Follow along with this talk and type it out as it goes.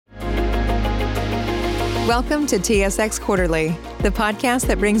Welcome to TSX Quarterly, the podcast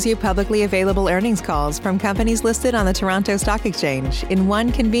that brings you publicly available earnings calls from companies listed on the Toronto Stock Exchange in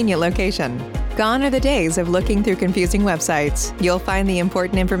one convenient location. Gone are the days of looking through confusing websites. You'll find the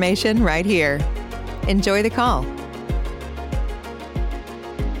important information right here. Enjoy the call.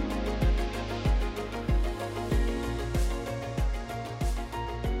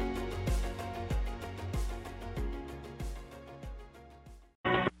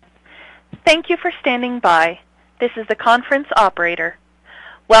 Thank you for standing by. This is the conference operator.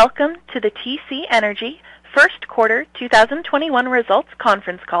 Welcome to the TC Energy First Quarter 2021 Results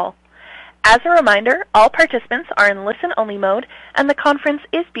Conference Call. As a reminder, all participants are in listen-only mode and the conference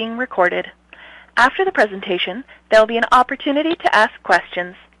is being recorded. After the presentation, there will be an opportunity to ask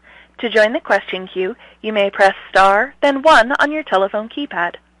questions. To join the question queue, you may press star, then 1 on your telephone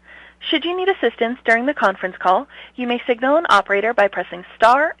keypad. Should you need assistance during the conference call, you may signal an operator by pressing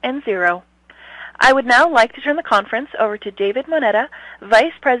star and 0. I would now like to turn the conference over to David Moneta,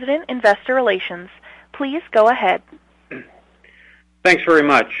 Vice President, Investor Relations. Please go ahead. Thanks very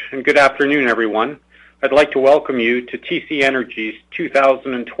much, and good afternoon, everyone. I'd like to welcome you to TC Energy's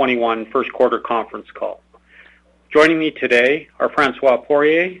 2021 First Quarter Conference Call. Joining me today are François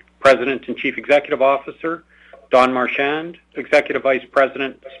Poirier, President and Chief Executive Officer, Don Marchand, Executive Vice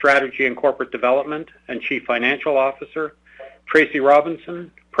President, Strategy and Corporate Development and Chief Financial Officer, Tracy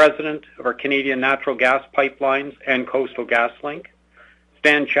Robinson, President of our Canadian Natural Gas Pipelines and Coastal GasLink,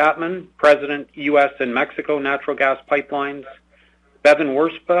 Stan Chapman, President, U.S. and Mexico Natural Gas Pipelines, Bevan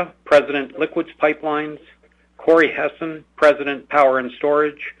Wurspa, President, Liquids Pipelines, Corey Hessen, President, Power and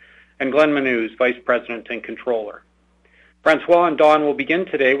Storage, and Glenn Menuz, Vice President and Controller. François and Don will begin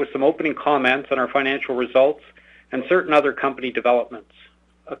today with some opening comments on our financial results and certain other company developments.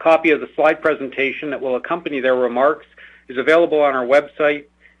 A copy of the slide presentation that will accompany their remarks is available on our website.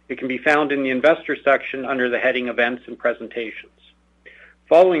 It can be found in the Investor section under the heading Events and Presentations.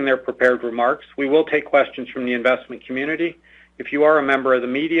 Following their prepared remarks, we will take questions from the investment community. If you are a member of the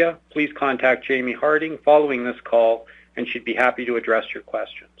media, please contact Jamie Harding following this call, and she'd be happy to address your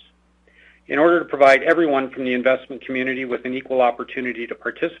questions. In order to provide everyone from the investment community with an equal opportunity to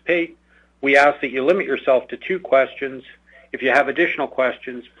participate, we ask that you limit yourself to 2 questions. If you have additional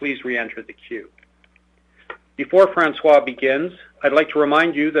questions, please re-enter the queue. Before François begins, I'd like to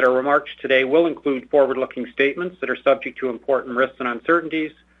remind you that our remarks today will include forward-looking statements that are subject to important risks and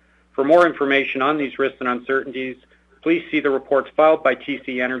uncertainties. For more information on these risks and uncertainties, please see the reports filed by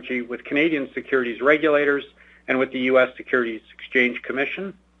TC Energy with Canadian securities regulators and with the U.S. Securities Exchange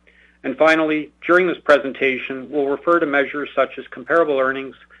Commission. And finally, during this presentation, we'll refer to measures such as comparable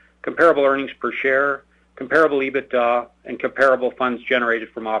earnings per share, comparable EBITDA, and comparable funds generated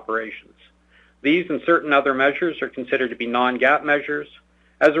from operations. These and certain other measures are considered to be non-GAAP measures.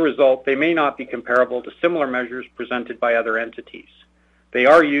 As a result, they may not be comparable to similar measures presented by other entities. They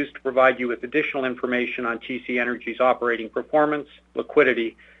are used to provide you with additional information on TC Energy's operating performance,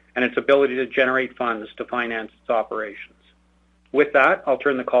 liquidity, and its ability to generate funds to finance its operations. With that, I'll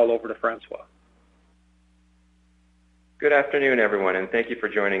turn the call over to François. Good afternoon, everyone, and thank you for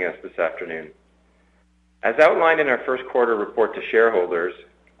joining us this afternoon. As outlined in our first quarter report to shareholders,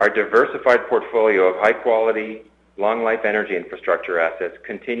 our diversified portfolio of high-quality, long-life energy infrastructure assets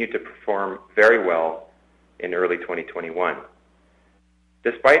continued to perform very well in early 2021.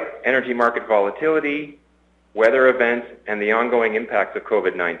 Despite energy market volatility, weather events, and the ongoing impacts of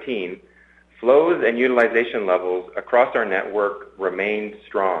COVID-19, flows and utilization levels across our network remained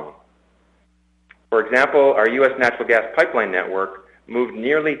strong. For example, our U.S. natural gas pipeline network moved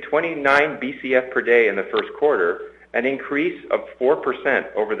nearly 29 BCF per day in the first quarter, an increase of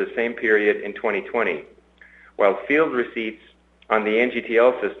 4% over the same period in 2020, while field receipts on the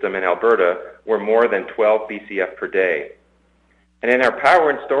NGTL system in Alberta were more than 12 BCF per day. And in our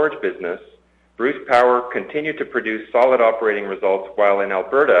power and storage business, Bruce Power continued to produce solid operating results, while in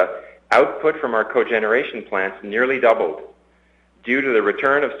Alberta, output from our cogeneration plants nearly doubled due to the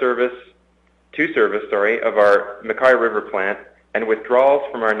return of service of our McKay River plant, and withdrawals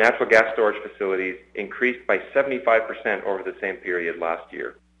from our natural gas storage facilities increased by 75% over the same period last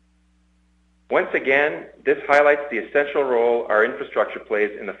year. Once again, this highlights the essential role our infrastructure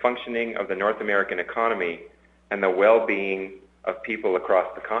plays in the functioning of the North American economy and the well-being of people across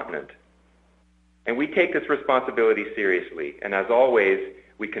the continent. And we take this responsibility seriously, and as always,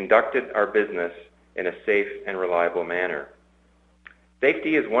 we conducted our business in a safe and reliable manner.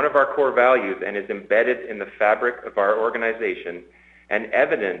 Safety is one of our core values and is embedded in the fabric of our organization and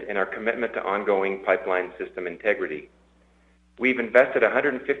evident in our commitment to ongoing pipeline system integrity. We've invested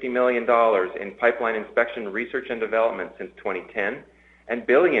 $150 million in pipeline inspection research and development since 2010 and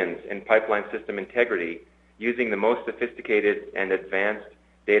billions in pipeline system integrity using the most sophisticated and advanced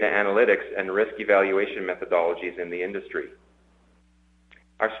data analytics and risk evaluation methodologies in the industry.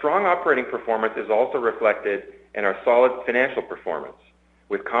 Our strong operating performance is also reflected in our solid financial performance,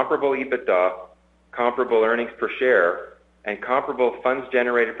 with comparable EBITDA, comparable earnings per share, and comparable funds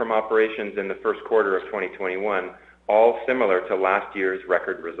generated from operations in the first quarter of 2021, all similar to last year's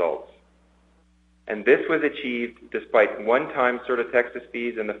record results. And this was achieved despite one-time Sur de Texas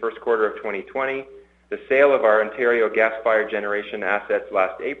fees in the first quarter of 2020, the sale of our Ontario gas-fired generation assets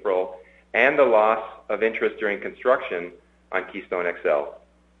last April, and the loss of interest during construction on Keystone XL.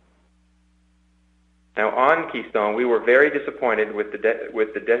 Now on Keystone, we were very disappointed with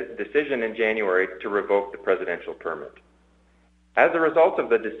the decision in January to revoke the presidential permit. As a result of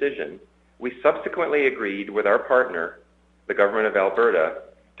the decision, we subsequently agreed with our partner, the Government of Alberta,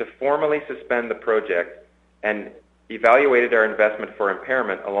 to formally suspend the project and evaluated our investment for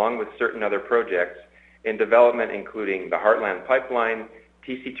impairment along with certain other projects in development, including the Heartland Pipeline,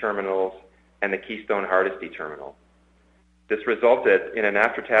 TC Terminals, and the Keystone Hardisty Terminal. This resulted in an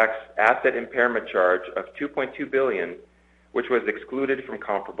after-tax asset impairment charge of $2.2 billion, which was excluded from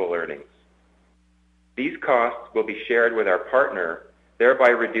comparable earnings. These costs will be shared with our partner, thereby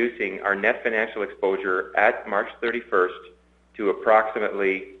reducing our net financial exposure at March 31st to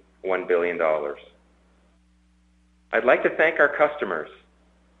approximately $1 billion. I'd like to thank our customers,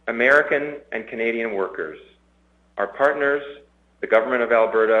 American and Canadian workers, our partners, the Government of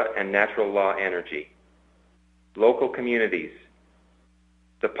Alberta and Natural Law Energy, local communities,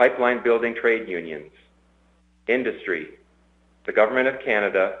 the pipeline building trade unions, industry, the Government of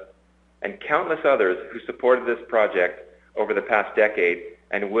Canada, and countless others who supported this project over the past decade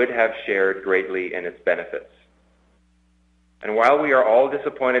and would have shared greatly in its benefits. And while we are all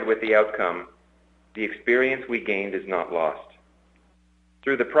disappointed with the outcome, the experience we gained is not lost.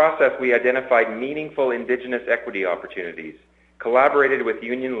 Through the process, we identified meaningful Indigenous equity opportunities, collaborated with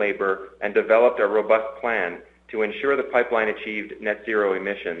union labor, and developed a robust plan to ensure the pipeline achieved net zero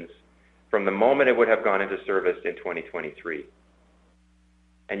emissions from the moment it would have gone into service in 2023.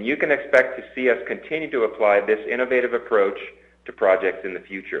 And you can expect to see us continue to apply this innovative approach to projects in the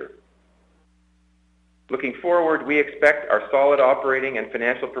future. Looking forward, we expect our solid operating and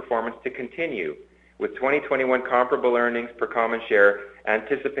financial performance to continue, with 2021 comparable earnings per common share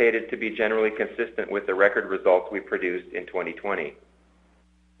anticipated to be generally consistent with the record results we produced in 2020.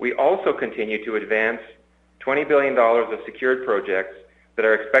 We also continue to advance $20 billion of secured projects that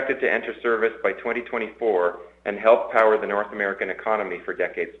are expected to enter service by 2024 and help power the North American economy for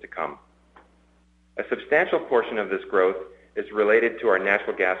decades to come. A substantial portion of this growth is related to our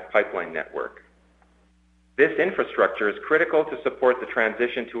natural gas pipeline network. This infrastructure is critical to support the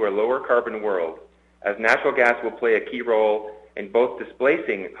transition to a lower carbon world, as natural gas will play a key role in both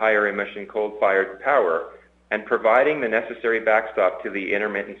displacing higher emission coal-fired power and providing the necessary backstop to the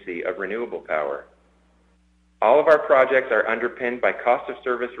intermittency of renewable power. All of our projects are underpinned by cost of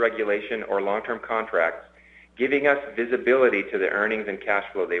service regulation or long-term contracts, giving us visibility to the earnings and cash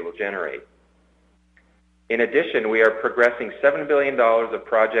flow they will generate. In addition, we are progressing $7 billion of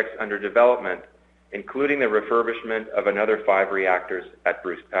projects under development, including the refurbishment of another 5 reactors at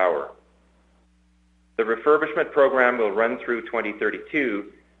Bruce Power. The refurbishment program will run through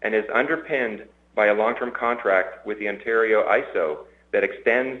 2032 and is underpinned by a long-term contract with the Ontario ISO that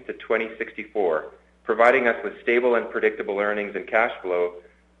extends to 2064, providing us with stable and predictable earnings and cash flow,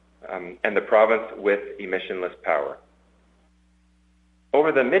 and the province with emissionless power.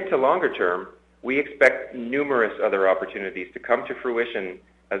 Over the mid to longer term, we expect numerous other opportunities to come to fruition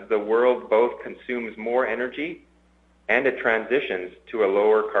as the world both consumes more energy and it transitions to a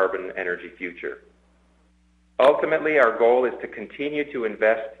lower carbon energy future. Ultimately, our goal is to continue to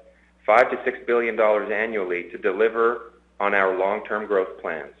invest $5 to $6 billion annually to deliver on our long-term growth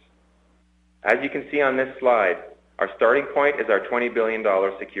plans. As you can see on this slide, our starting point is our $20 billion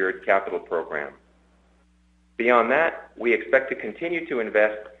secured capital program. Beyond that, we expect to continue to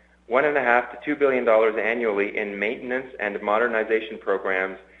invest $1.5 to $2 billion annually in maintenance and modernization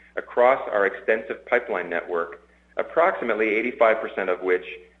programs across our extensive pipeline network, approximately 85% of which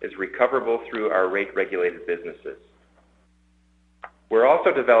is recoverable through our rate-regulated businesses. We're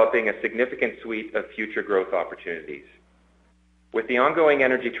also developing a significant suite of future growth opportunities. With the ongoing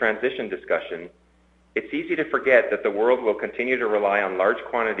energy transition discussion, it's easy to forget that the world will continue to rely on large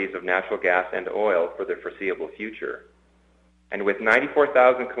quantities of natural gas and oil for the foreseeable future. And with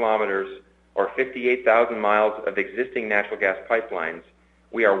 94,000 kilometers or 58,000 miles of existing natural gas pipelines,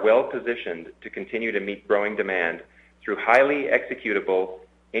 we are well positioned to continue to meet growing demand through highly executable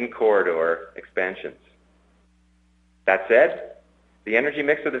in-corridor expansions. That said, the energy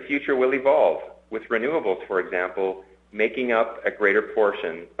mix of the future will evolve, with renewables, for example, making up a greater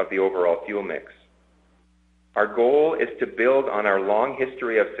portion of the overall fuel mix. Our goal is to build on our long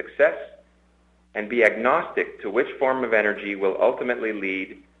history of success and be agnostic to which form of energy will ultimately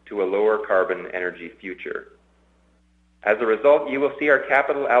lead to a lower carbon energy future. As a result, you will see our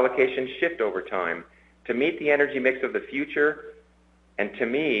capital allocation shift over time to meet the energy mix of the future, and to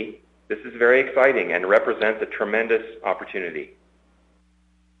me, this is very exciting and represents a tremendous opportunity.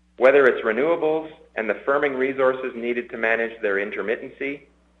 Whether it's renewables and the firming resources needed to manage their intermittency,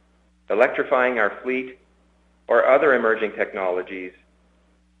 electrifying our fleet, or other emerging technologies,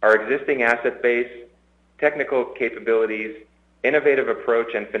 our existing asset base, technical capabilities, innovative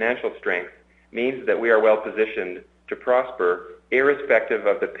approach, and financial strength means that we are well positioned to prosper irrespective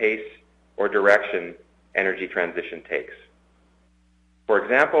of the pace or direction energy transition takes. For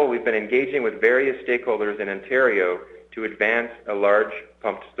example, we've been engaging with various stakeholders in Ontario to advance a large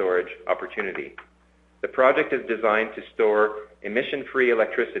pumped storage opportunity. The project is designed to store emission-free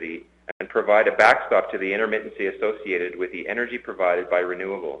electricity and provide a backstop to the intermittency associated with the energy provided by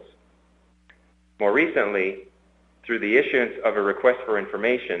renewables. More recently, through the issuance of a request for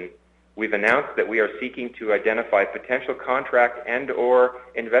information, we've announced that we are seeking to identify potential contract and/or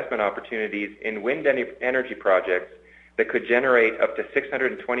investment opportunities in wind energy projects that could generate up to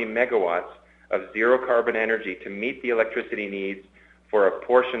 620 megawatts of zero-carbon energy to meet the electricity needs for a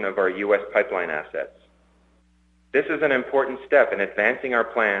portion of our U.S. pipeline assets. This is an important step in advancing our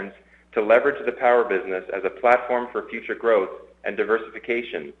plans to leverage the power business as a platform for future growth and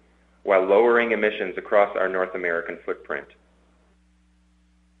diversification while lowering emissions across our North American footprint.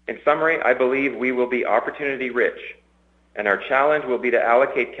 In summary, I believe we will be opportunity-rich, and our challenge will be to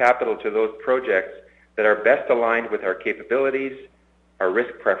allocate capital to those projects that are best aligned with our capabilities, our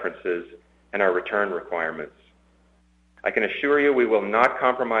risk preferences, and our return requirements. I can assure you we will not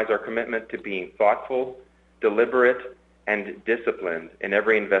compromise our commitment to being thoughtful, deliberate, and disciplined in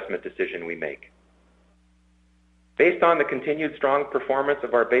every investment decision we make. Based on the continued strong performance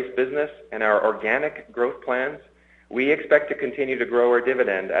of our base business and our organic growth plans, we expect to continue to grow our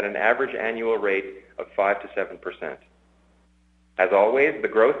dividend at an average annual rate of 5 to 7%. As always, the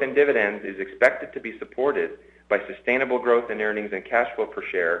growth in dividends is expected to be supported by sustainable growth in earnings and cash flow per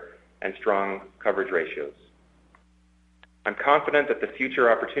share and strong coverage ratios. I'm confident that the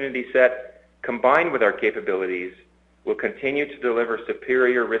future opportunity set, combined with our capabilities, will continue to deliver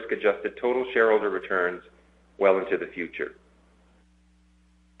superior risk-adjusted total shareholder returns well into the future.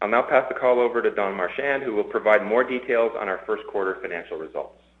 I'll now pass the call over to Don Marchand, who will provide more details on our first quarter financial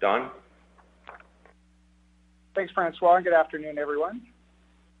results. Don? Thanks, Francois, and good afternoon, everyone.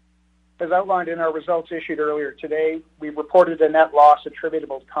 As outlined in our results issued earlier today, we reported a net loss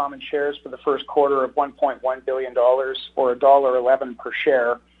attributable to common shares for the first quarter of $1.1 billion, or $1.11 per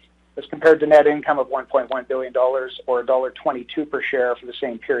share, as compared to net income of $1.1 billion, or $1.22 per share for the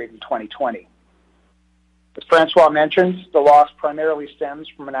same period in 2020. As Francois mentioned, the loss primarily stems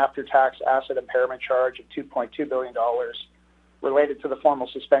from an after-tax asset impairment charge of $2.2 billion related to the formal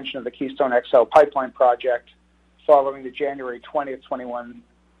suspension of the Keystone XL pipeline project following the January 20th, 2021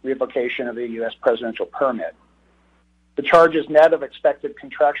 revocation of the U.S. presidential permit. The charge is net of expected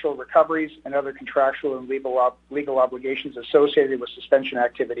contractual recoveries and other contractual and legal obligations associated with suspension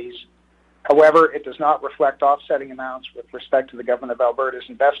activities. However, it does not reflect offsetting amounts with respect to the Government of Alberta's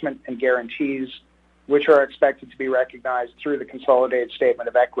investment and guarantees, which are expected to be recognized through the consolidated statement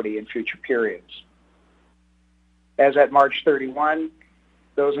of equity in future periods. As at March 31,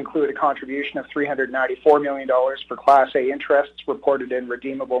 those include a contribution of $394 million for Class A interests reported in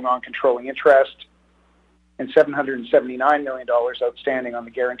redeemable non-controlling interest and $779 million outstanding on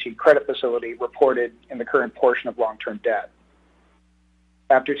the guaranteed credit facility reported in the current portion of long-term debt.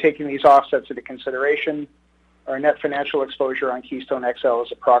 After taking these offsets into consideration, our net financial exposure on Keystone XL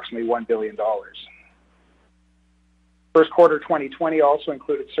is approximately $1 billion. First quarter 2020 also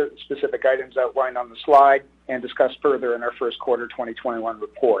included certain specific items outlined on the slide and discussed further in our first quarter 2021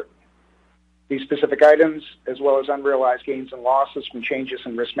 report. These specific items, as well as unrealized gains and losses from changes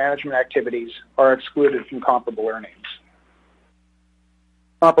in risk management activities, are excluded from comparable earnings.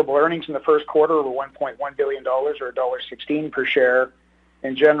 Comparable earnings in the first quarter were $1.1 billion, or $1.16 per share,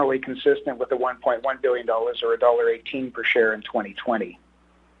 and generally consistent with the $1.1 billion, or $1.18 per share in 2020.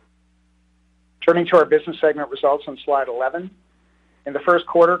 Turning to our business segment results on slide 11, in the first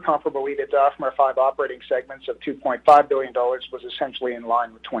quarter, comparable EBITDA from our 5 operating segments of $2.5 billion was essentially in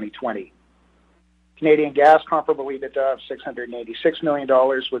line with 2020. Canadian Gas comparable EBITDA of $686 million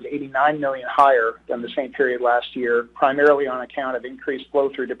was $89 million higher than the same period last year, primarily on account of increased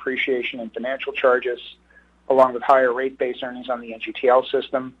flow-through depreciation and financial charges, along with higher rate-based earnings on the NGTL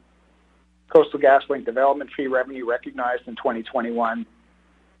system. Coastal GasLink development fee revenue recognized in 2021,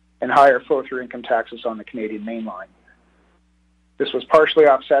 and higher flow-through income taxes on the Canadian Mainline. This was partially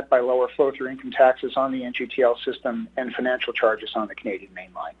offset by lower flow-through income taxes on the NGTL system and financial charges on the Canadian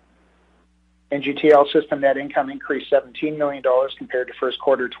Mainline. NGTL system net income increased $17 million compared to first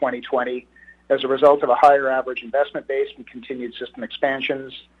quarter 2020 as a result of a higher average investment base and continued system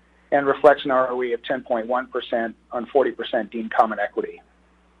expansions, and reflects an ROE of 10.1% on 40% deemed common equity.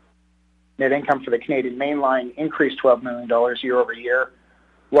 Net income for the Canadian Mainline increased $12 million year over year,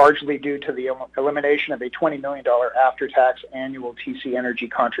 largely due to the elimination of a $20 million after-tax annual TC Energy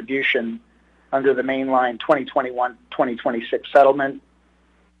contribution under the Mainline 2021-2026 settlement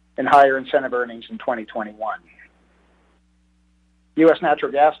and higher incentive earnings in 2021. U.S.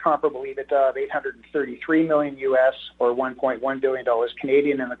 natural gas comparable EBITDA of $833 million U.S. or $1.1 billion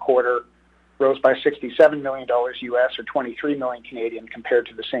Canadian in the quarter rose by $67 million U.S. or 23 million Canadian compared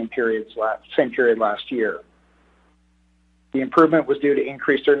to the same period last year. The improvement was due to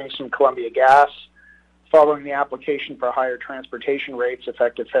increased earnings from Columbia Gas following the application for higher transportation rates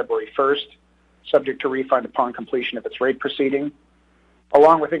effective February 1st, subject to refund upon completion of its rate proceeding,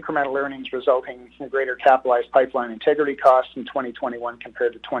 along with incremental earnings resulting from greater capitalized pipeline integrity costs in 2021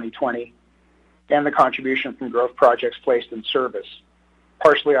 compared to 2020, and the contribution from growth projects placed in service,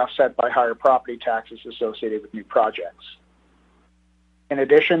 partially offset by higher property taxes associated with new projects. In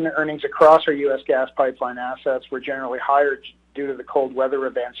addition, earnings across our U.S. gas pipeline assets were generally higher due to the cold weather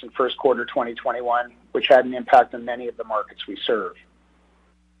events in first quarter 2021, which had an impact on many of the markets we serve.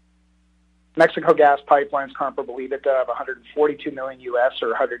 Mexico Gas Pipeline's comparable EBITDA of $142 million U.S. or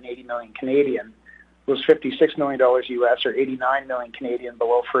 180 million Canadian was $56 million U.S. or 89 million Canadian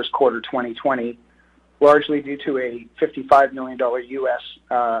below first quarter 2020, largely due to a $55 million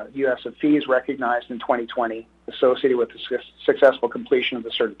U.S. of fees recognized in 2020 associated with the successful completion of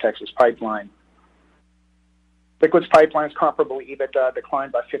the Sur de Texas pipeline. Liquids Pipeline's comparable EBITDA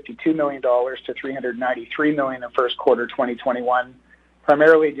declined by $52 million to $393 million in first quarter 2021,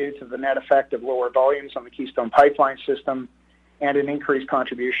 primarily due to the net effect of lower volumes on the Keystone Pipeline system and an increased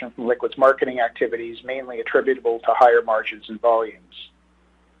contribution from liquids marketing activities, mainly attributable to higher margins and volumes.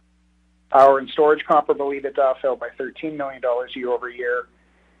 Power and storage comparable EBITDA fell by $13 million year over year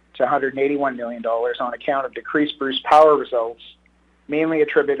to $181 million on account of decreased Bruce Power results, mainly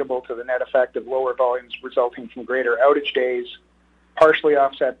attributable to the net effect of lower volumes resulting from greater outage days, partially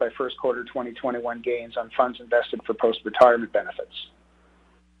offset by first quarter 2021 gains on funds invested for post-retirement benefits.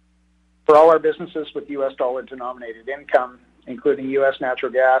 For all our businesses with U.S. dollar-denominated income, including U.S.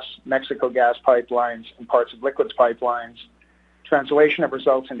 natural gas, Mexico gas pipelines, and parts of liquids pipelines, translation of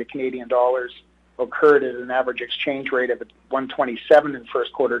results into Canadian dollars occurred at an average exchange rate of 127 in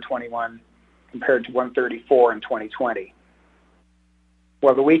first quarter 21 compared to 134 in 2020.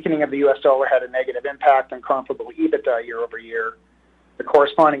 While the weakening of the U.S. dollar had a negative impact on comparable EBITDA year over year, the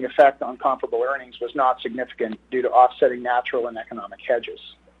corresponding effect on comparable earnings was not significant due to offsetting natural and economic hedges.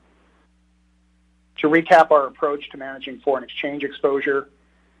 To recap our approach to managing foreign exchange exposure,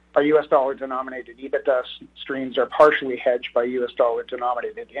 our U.S. dollar-denominated EBITDA streams are partially hedged by U.S.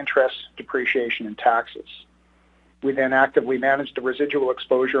 dollar-denominated interest, depreciation, and taxes. We then actively manage the residual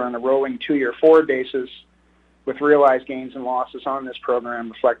exposure on a rolling 2-year forward basis, with realized gains and losses on this program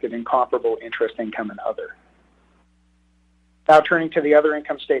reflected in comparable interest income and other. Now turning to the other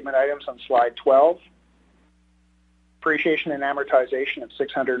income statement items on slide 12. Depreciation and amortization of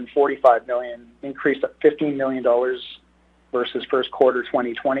 $645 million increased at $15 million versus first quarter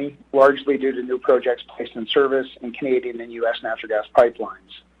 2020, largely due to new projects placed in service in Canadian and U.S. natural gas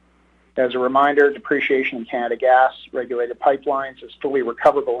pipelines. As a reminder, depreciation in Canada Gas regulated pipelines is fully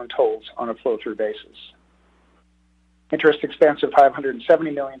recoverable in tolls on a flow-through basis. Interest expense of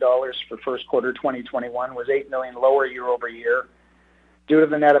 $570 million for first quarter 2021 was $8 million lower year over year due to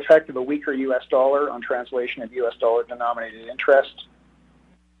the net effect of a weaker U.S. dollar on translation of U.S. dollar-denominated interest,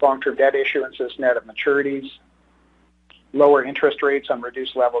 long-term debt issuances net of maturities, lower interest rates on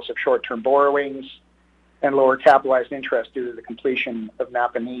reduced levels of short-term borrowings, and lower capitalized interest due to the completion of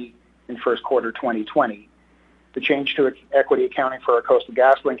Napanee in first quarter 2020, the change to equity accounting for our Coastal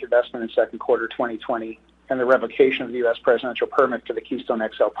GasLink investment in second quarter 2020, and the revocation of the U.S. presidential permit for the Keystone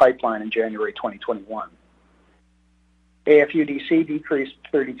XL pipeline in January 2021. AFUDC decreased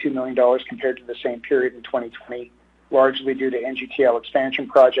 $32 million compared to the same period in 2020, largely due to NGTL expansion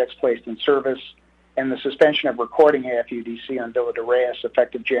projects placed in service and the suspension of recording AFUDC on Villa de Reyes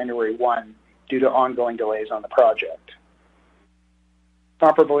effective January 1 due to ongoing delays on the project.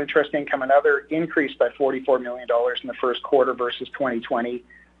 Comparable interest income and other increased by $44 million in the first quarter versus 2020,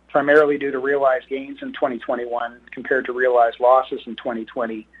 primarily due to realized gains in 2021 compared to realized losses in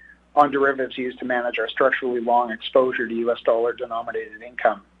 2020, on derivatives used to manage our structurally long exposure to U.S. dollar-denominated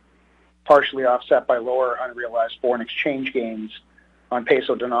income, partially offset by lower unrealized foreign exchange gains on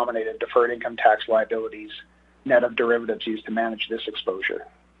peso-denominated deferred income tax liabilities, net of derivatives used to manage this exposure.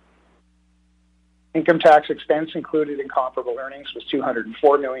 Income tax expense included in comparable earnings was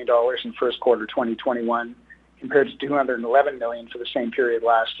 $204 million in first quarter 2021, compared to $211 million for the same period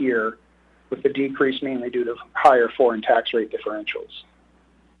last year, with the decrease mainly due to higher foreign tax rate differentials.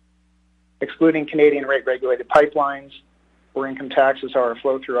 Excluding Canadian rate-regulated pipelines, where income taxes are a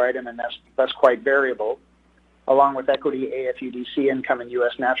flow-through item and thus quite variable, along with equity AFUDC income in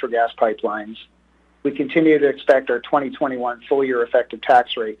U.S. natural gas pipelines, we continue to expect our 2021 full-year effective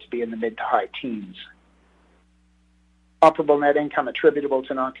tax rate to be in the mid to high teens. Comparable net income attributable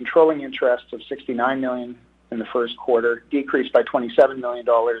to non-controlling interests of $69 million in the first quarter decreased by $27 million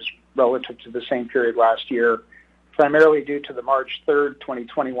relative to the same period last year, primarily due to the March 3rd,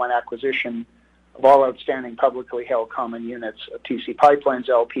 2021 acquisition of all outstanding publicly held common units of TC Pipelines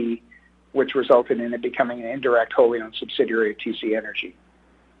LP, which resulted in it becoming an indirect wholly owned subsidiary of TC Energy.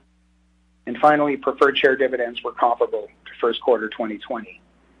 And finally, preferred share dividends were comparable to first quarter 2020.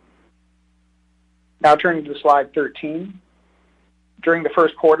 Now turning to slide 13. During the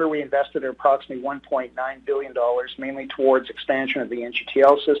first quarter, we invested approximately $1.9 billion, mainly towards expansion of the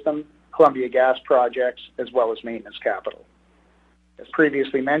NGTL system, Columbia Gas projects, as well as maintenance capital. As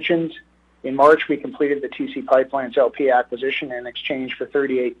previously mentioned, in March, we completed the TC Pipelines LP acquisition in exchange for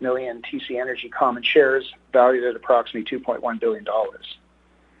 38 million TC Energy common shares, valued at approximately $2.1 billion.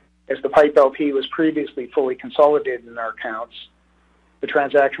 As the Pipe LP was previously fully consolidated in our accounts, the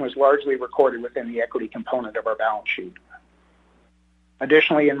transaction was largely recorded within the equity component of our balance sheet.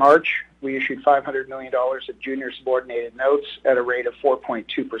 Additionally, in March, we issued $500 million of junior subordinated notes at a rate of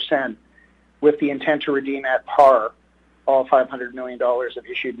 4.2%, with the intent to redeem at par all $500 million of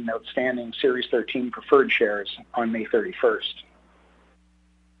issued and outstanding Series 13 preferred shares on May 31st.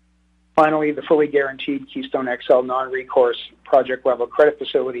 Finally, the fully guaranteed Keystone XL non-recourse project-level credit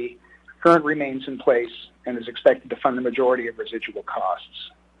facility currently remains in place and is expected to fund the majority of residual costs.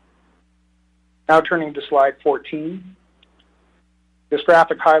 Now turning to slide 14. This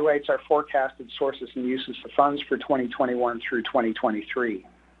graphic highlights our forecasted sources and uses of funds for 2021 through 2023.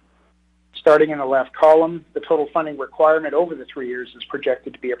 Starting in the left column, the total funding requirement over the 3 years is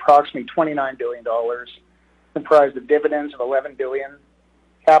projected to be approximately $29 billion, comprised of dividends of $11 billion,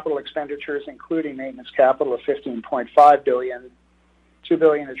 capital expenditures including maintenance capital of $15.5 billion, $2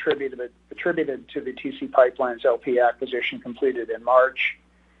 billion attributed to the TC Pipelines LP acquisition completed in March,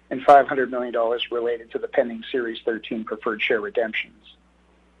 and $500 million related to the pending Series 13 preferred share redemptions.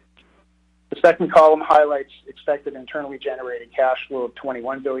 The second column highlights expected internally generated cash flow of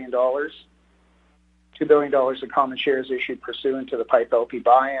 $21 billion, $2 billion of common shares issued pursuant to the Pipe LP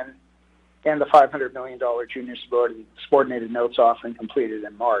buy-in, and the $500 million junior subordinated notes offering completed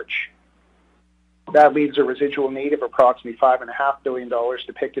in March. That leaves a residual need of approximately $5.5 billion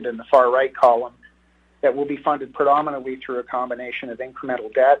depicted in the far right column that will be funded predominantly through a combination of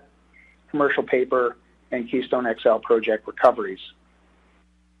incremental debt, commercial paper, and Keystone XL project recoveries.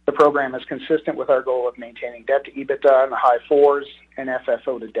 The program is consistent with our goal of maintaining debt to EBITDA in the high 4s and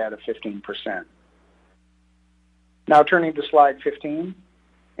FFO to debt of 15%. Now turning to slide 15.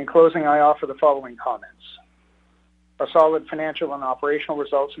 In closing, I offer the following comments. Our solid financial and operational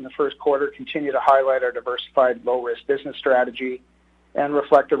results in the first quarter continue to highlight our diversified low-risk business strategy and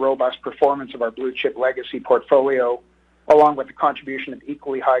reflect the robust performance of our blue-chip legacy portfolio, along with the contribution of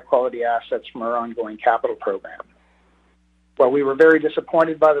equally high-quality assets from our ongoing capital program. While we were very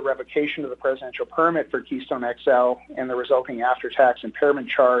disappointed by the revocation of the presidential permit for Keystone XL and the resulting after-tax impairment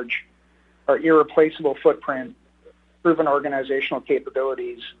charge, our irreplaceable footprint, proven organizational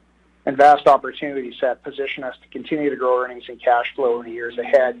capabilities, and vast opportunity set position us to continue to grow earnings and cash flow in the years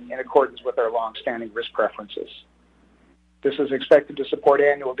ahead in accordance with our long-standing risk preferences. This is expected to support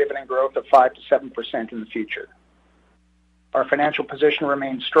annual dividend growth of 5 to 7% in the future. Our financial position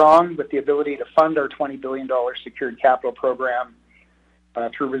remains strong with the ability to fund our $20 billion secured capital program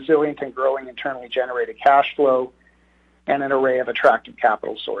through resilient and growing internally generated cash flow and an array of attractive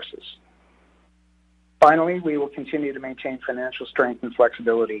capital sources. Finally, we will continue to maintain financial strength and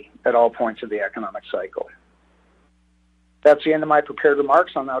flexibility at all points of the economic cycle. That's the end of my prepared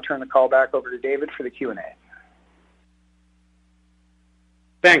remarks. I'll now turn the call back over to David for the Q&A.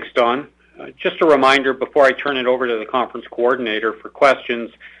 Thanks, Don. Just a reminder before I turn it over to the conference coordinator for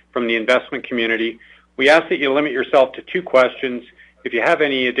questions from the investment community, we ask that you limit yourself to 2 questions. If you have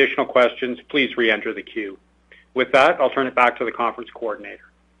any additional questions, please re-enter the queue. With that, I'll turn it back to the conference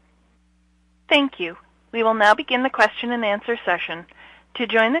coordinator. Thank you. We will now begin the question and answer session. To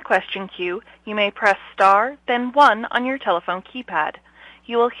join the question queue, you may press star, then 1 on your telephone keypad.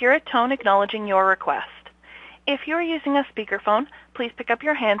 You will hear a tone acknowledging your request. If you are using a speakerphone, please pick up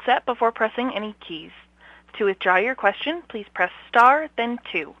your handset before pressing any keys. To withdraw your question, please press star, then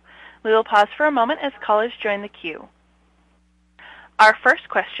 2. We will pause for a moment as callers join the queue. Our first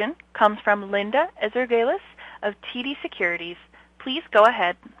question comes from Linda Ezergailis of TD Securities. Please go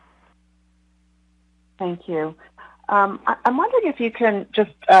ahead. Thank you. I'm wondering if you can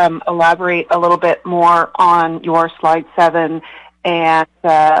just elaborate a little bit more on your slide 7 and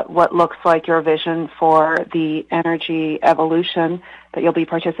what looks like your vision for the energy evolution that you'll be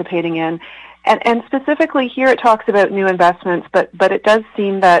participating in. And specifically here it talks about new investments, but it does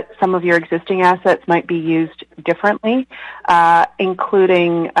seem that some of your existing assets might be used differently,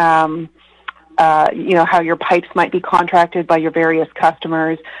 including how your pipes might be contracted by your various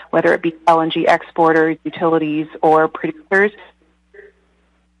customers, whether it be LNG exporters, utilities, or producers.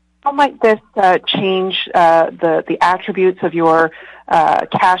 How might this change the attributes of your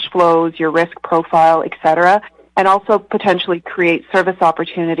cash flows, your risk profile, et cetera, and also potentially create service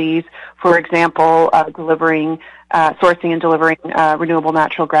opportunities, for example, sourcing and delivering renewable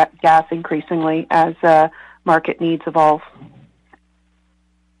natural gas increasingly as market needs evolve?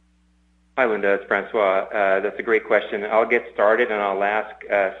 Hi, Linda. It's Francois. That's a great question. I'll get started, and I'll ask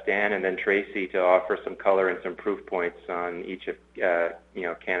Stan and then Tracy to offer some color and some proof points on each of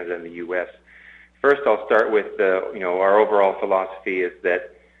Canada and the U.S. First, I'll start with our overall philosophy is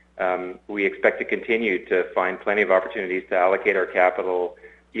that we expect to continue to find plenty of opportunities to allocate our capital,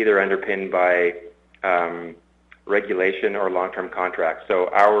 either underpinned by regulation or long-term contracts. So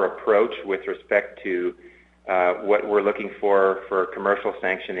our approach with respect to what we're looking for commercial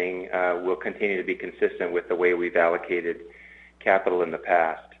sanctioning will continue to be consistent with the way we've allocated capital in the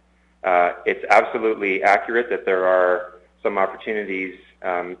past. It's absolutely accurate that there are some opportunities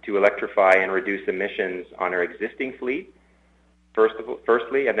to electrify and reduce emissions on our existing fleet,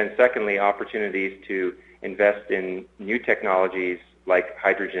 firstly, and then secondly, opportunities to invest in new technologies like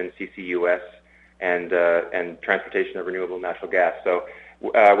hydrogen, CCUS, and transportation of renewable natural gas. So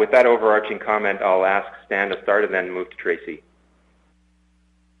with that overarching comment, I'll ask Stan to start and then move to Tracy.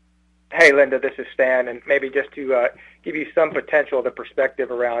 Hey, Linda, this is Stan, and maybe just to give you some potential, the perspective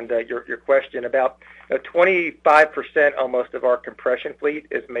around your question. About 25% almost of our compression fleet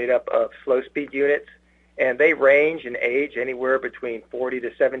is made up of slow-speed units, and they range in age anywhere between 40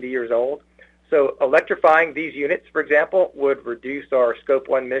 to 70 years old. So electrifying these units, for example, would reduce our Scope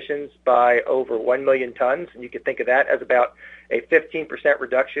 1 emissions by over 1 million tons, and you can think of that as about a 15%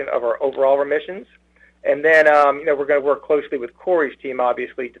 reduction of our overall emissions. And then, we're going to work closely with Corey's team,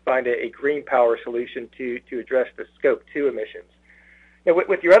 obviously, to find a green power solution to address the Scope 2 emissions.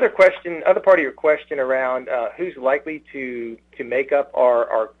 With your other part of your question around who's likely to make up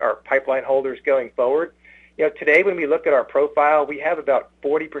our pipeline holders going forward, today when we look at our profile, we have about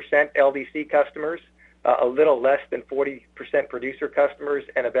 40% LDC customers, a little less than 40% producer customers,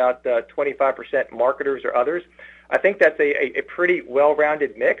 and about 25% marketers or others. I think that's a pretty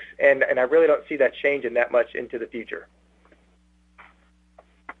well-rounded mix, and I really don't see that changing that much into the future.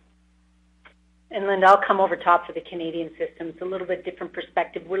 And Linda, I'll come over top for the Canadian system. It's a little bit different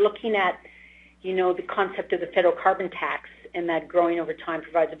perspective. We're looking at, the concept of the federal carbon tax, and that growing over time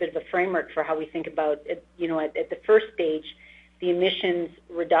provides a bit of a framework for how we think about it. At the first stage, the emissions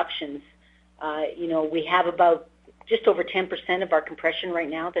reductions. We have about just over 10% of our compression right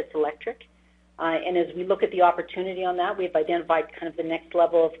now that's electric. And as we look at the opportunity on that, we've identified kind of the next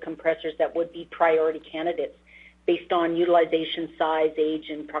level of compressors that would be priority candidates based on utilization, size, age,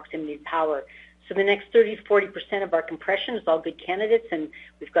 and proximity to power. So the next 30 to 40% of our compression is all good candidates, and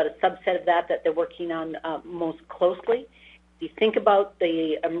we've got a subset of that they're working on most closely. If you think about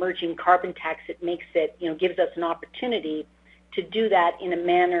the emerging carbon tax, it makes it, gives us an opportunity to do that in a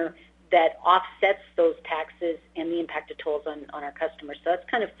manner that offsets those taxes and the impact of tolls on our customers. So that's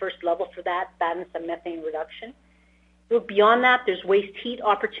kind of first level for that and some methane reduction. So beyond that, there's waste heat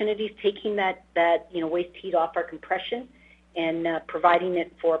opportunities, taking that waste heat off our compression and providing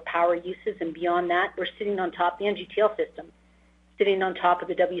it for power uses. And beyond that, we're sitting on top of the NGTL system, sitting on top of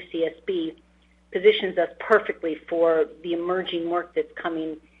the WCSB, positions us perfectly for the emerging work that's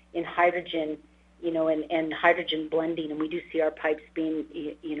coming in hydrogen, and hydrogen blending. And we do see our pipes being,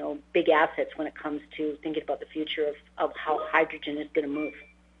 big assets when it comes to thinking about the future of how hydrogen is going to move.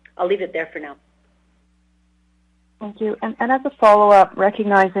 I'll leave it there for now. Thank you. And as a follow-up,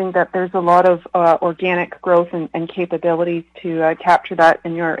 recognizing that there's a lot of organic growth and capabilities to capture that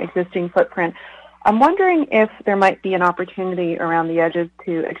in your existing footprint, I'm wondering if there might be an opportunity around the edges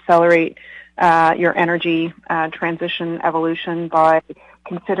to accelerate your energy transition evolution by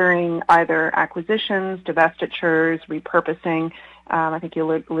considering either acquisitions, divestitures, repurposing. I think you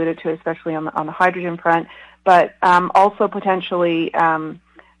alluded to, especially on the hydrogen front, but also potentially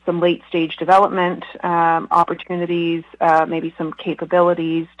some late-stage development opportunities, maybe some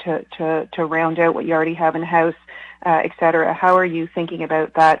capabilities to round out what you already have in-house, et cetera. How are you thinking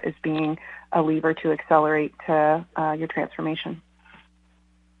about that as being a lever to accelerate your transformation?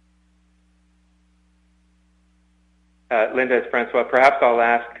 Linda, it's Francois. Perhaps I'll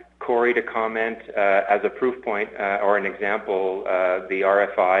ask Corey to comment as a proof point or an example, the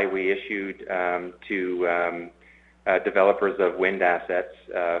RFI we issued to developers of wind assets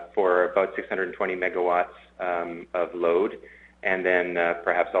for about 620 megawatts of load. And then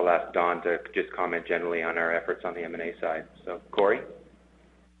perhaps I'll ask Don to just comment generally on our efforts on the M&A side. So, Corey?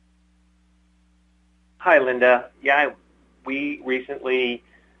 Hi, Linda. Yeah, we recently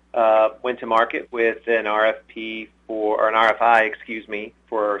went to market with an RFI,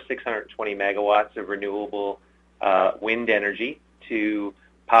 for 620 megawatts of renewable wind energy to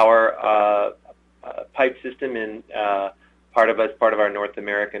power a pipe system in part of our North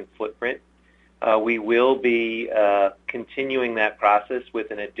American footprint. We will be continuing that process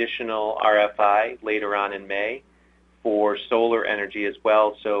with an additional RFI later on in May for solar energy as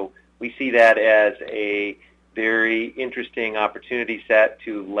well. So we see that as a very interesting opportunity set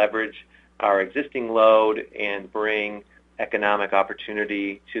to leverage our existing load and bring economic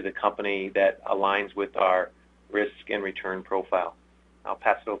opportunity to the company that aligns with our risk and return profile. I'll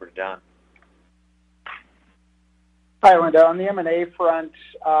pass it over to Don. Hi, Linda. On the M&A front,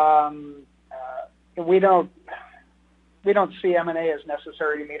 we don't see M&A as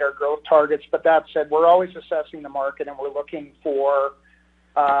necessary to meet our growth targets. But that said, we're always assessing the market, and we're looking for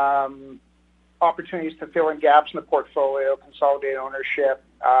opportunities to fill in gaps in the portfolio, consolidate ownership,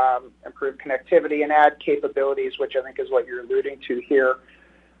 improve connectivity, and add capabilities, which I think is what you're alluding to here.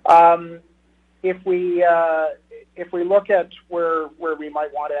 If we look at where we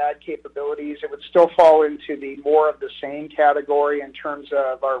might want to add capabilities, it would still fall into the more of the same category in terms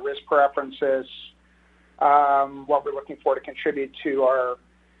of our risk preferences, what we're looking for to contribute to our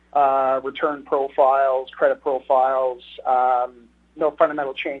return profiles, credit profiles, no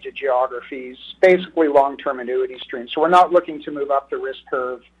fundamental change of geographies, basically long-term annuity streams. So we're not looking to move up the risk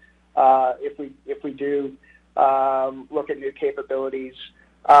curve. If we do look at new capabilities,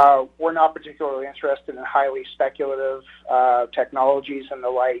 we're not particularly interested in highly speculative technologies and the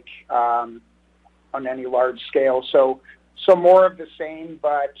like on any large scale. So more of the same,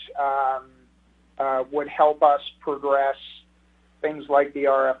 but would help us progress things like the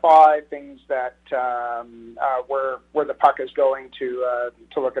RFI, things that where the puck is going to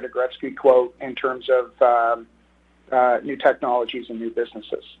look at a Gretzky quote in terms of new technologies and new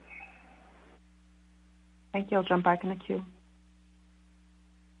businesses. Thank you. I'll jump back in the queue.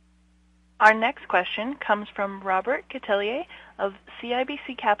 Our next question comes from Robert Catellier of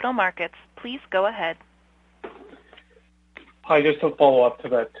CIBC Capital Markets. Please go ahead. Hi, just to follow up to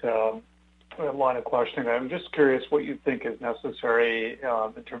that line of questioning, I'm just curious what you think is necessary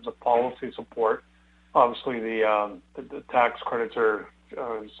in terms of policy support. Obviously, the tax credits are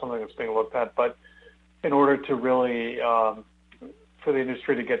something that's being looked at, but in order to really, for the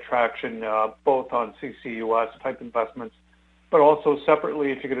industry to get traction, both on CCUS type investments, but also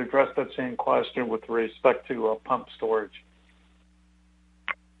separately, if you could address that same question with respect to pump storage.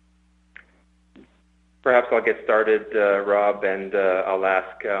 Perhaps I'll get started, Rob, and I'll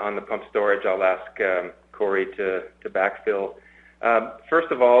ask on the pump storage. I'll ask Corey to backfill.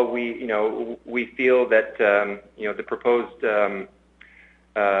 First of all, we feel that the proposed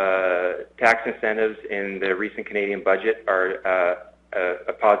tax incentives in the recent Canadian budget are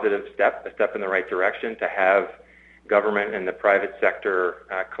a positive step, a step in the right direction to have government and the private sector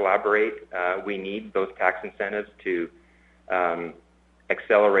collaborate. We need those tax incentives to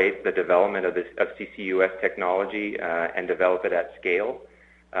accelerate the development of CCUS technology and develop it at scale.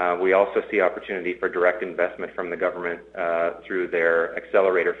 We also see opportunity for direct investment from the government through their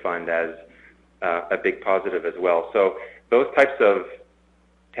accelerator fund as a big positive as well. So those types of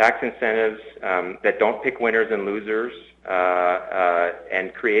tax incentives that don't pick winners and losers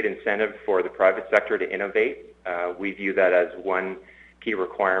and create incentive for the private sector to innovate, we view that as one key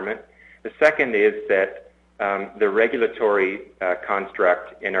requirement. The second is that the regulatory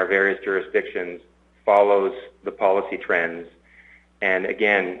construct in our various jurisdictions follows the policy trends and,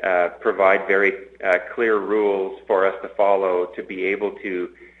 again, provide very clear rules for us to follow to be able to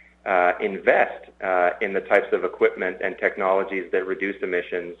invest in the types of equipment and technologies that reduce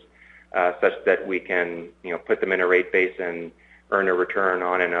emissions such that we can put them in a rate base and earn a return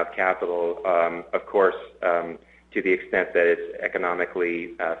on enough capital, of course, to the extent that it's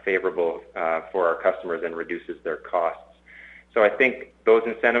economically favorable for our customers and reduces their costs. So I think those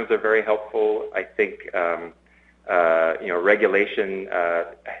incentives are very helpful. I think regulation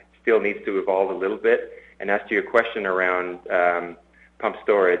still needs to evolve a little bit. And as to your question around pump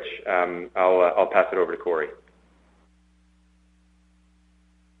storage, I'll pass it over to Corey.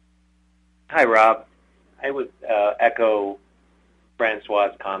 Hi, Rob. I would echo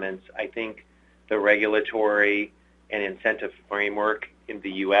Francois's comments. I think the regulatory and incentive framework in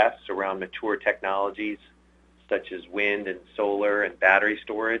the U.S. around mature technologies such as wind and solar and battery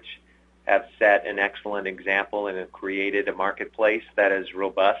storage have set an excellent example and have created a marketplace that is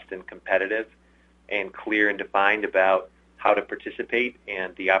robust and competitive and clear and defined about how to participate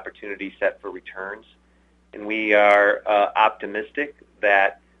and the opportunity set for returns. And we are optimistic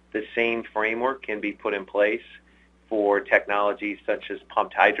that the same framework can be put in place for technologies such as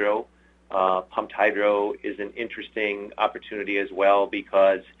pumped hydro. Pumped hydro is an interesting opportunity as well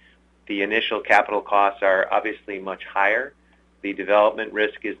because the initial capital costs are obviously much higher. The development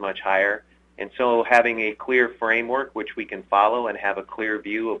risk is much higher. And so having a clear framework which we can follow and have a clear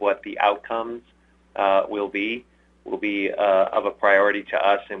view of what the outcomes will be of a priority to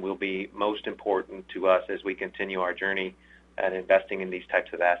us and will be most important to us as we continue our journey at investing in these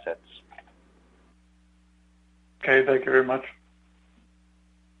types of assets. Okay, thank you very much.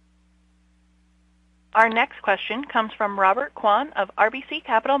 Our next question comes from Robert Kwan of RBC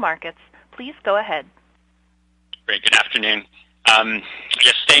Capital Markets. Please go ahead. Great, good afternoon. I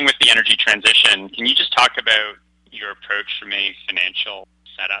guess staying with the energy transition, can you just talk about your approach from a financial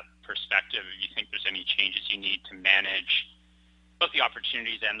setup perspective? If you think there's any changes you need to manage both the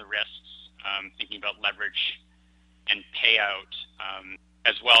opportunities and the risks, thinking about leverage and payout.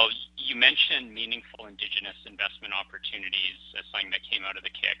 As well, you mentioned meaningful Indigenous investment opportunities as something that came out of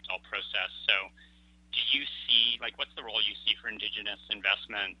the KXL process. So do you see, what's the role you see for Indigenous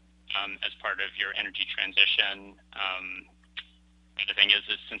investment as part of your energy transition? The thing is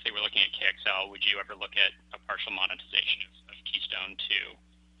since they were looking at KXL, would you ever look at a partial monetization of Keystone to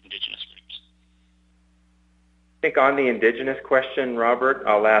Indigenous groups? I think on the Indigenous question, Robert,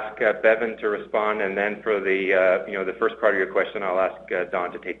 I'll ask Bevan to respond, and then for the first part of your question, I'll ask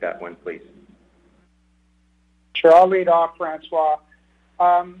Don to take that one, please. Sure, I'll lead off, Francois.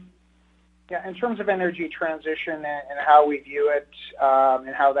 In terms of energy transition and how we view it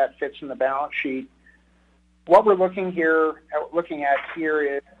and how that fits in the balance sheet, what we're looking at here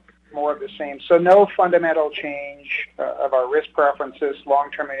is more of the same. So no fundamental change of our risk preferences,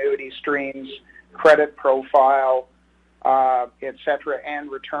 long-term annuity streams, credit profile, et cetera, and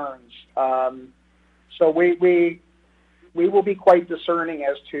returns. So we will be quite discerning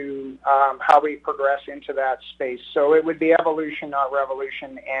as to how we progress into that space. So it would be evolution, not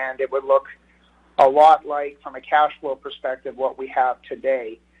revolution, and it would look a lot like, from a cash flow perspective, what we have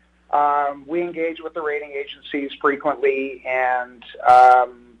today. We engage with the rating agencies frequently, and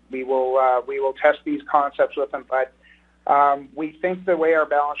we will test these concepts with them. But we think the way our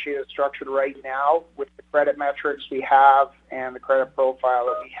balance sheet is structured right now, with the credit metrics we have and the credit profile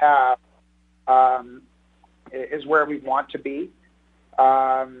that we have, is where we want to be.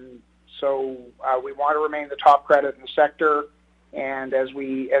 So we want to remain the top credit in the sector, and as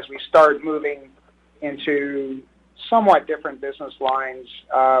we start moving into somewhat different business lines,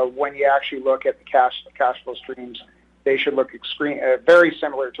 when you actually look at the cash flow streams, they should look very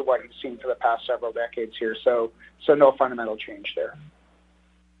similar to what you've seen for the past several decades here. So no fundamental change there.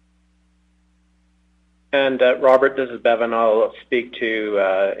 And Robert, this is Bevan. I'll speak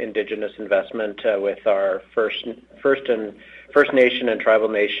to Indigenous investment with our First Nation and Tribal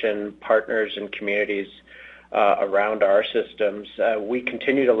Nation partners and communities around our systems. We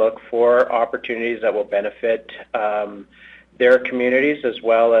continue to look for opportunities that will benefit their communities, as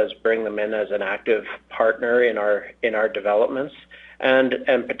well as bring them in as an active partner in our developments, and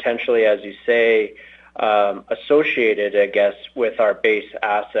potentially, as you say, associated, I guess, with our base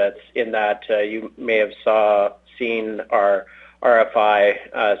assets. In that you may have seen our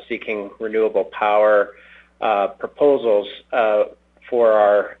RFI seeking renewable power proposals for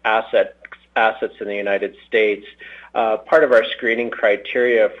our assets in the United States. Part of our screening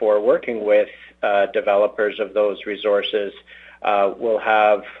criteria for working with developers of those resources will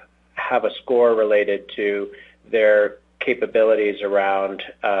have a score related to their capabilities around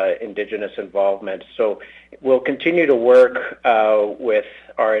Indigenous involvement. So we'll continue to work with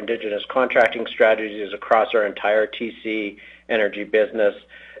our Indigenous contracting strategies across our entire TC Energy business,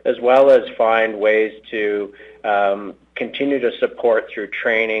 as well as find ways to continue to support through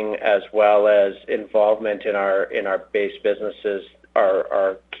training as well as involvement in our base businesses,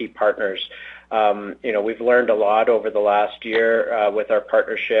 our key partners. We've learned a lot over the last year with our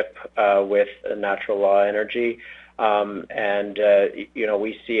partnership with Natural Law Energy.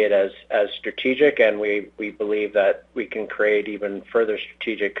 We see it as strategic, and we believe that we can create even further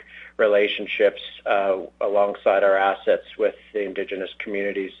strategic relationships alongside our assets with the Indigenous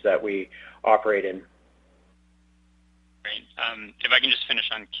communities that we operate in. Great. If I can just finish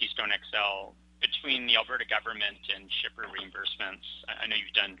on Keystone XL, between the Alberta government and shipper reimbursements, I know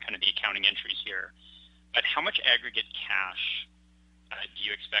you've done kind of the accounting entries here, but how much aggregate cash do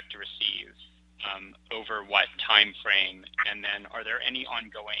you expect to receive over what time frame? And then are there any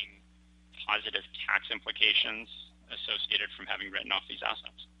ongoing positive tax implications associated from having written off these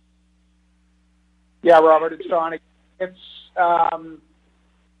assets? Yeah, Robert, it's Don. It's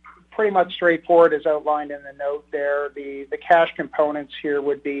pretty much straightforward as outlined in the note there. The cash components here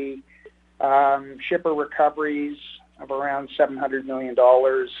would be shipper recoveries of around $700 million.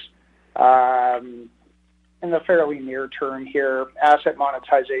 In the fairly near term here, asset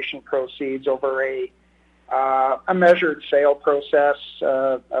monetization proceeds over a measured sale process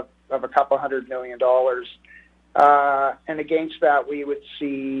of a couple $100 million. And against that, we would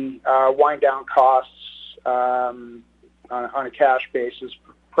see wind down costs on a cash basis,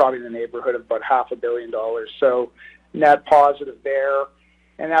 probably in the neighborhood of about $500 million. So net positive there.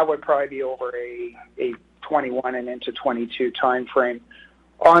 And that would probably be over a 21 and into 22 time frame.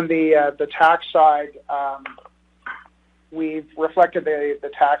 On the tax side, we've reflected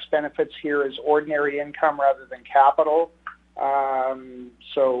the tax benefits here as ordinary income rather than capital.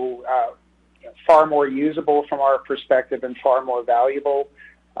 Far more usable from our perspective and far more valuable.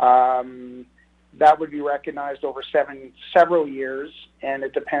 That would be recognized over several years, and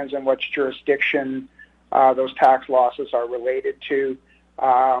it depends on which jurisdiction those tax losses are related to.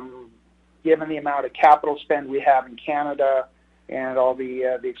 Given the amount of capital spend we have in Canada and all the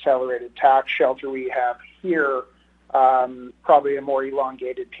accelerated tax shelter we have here, probably a more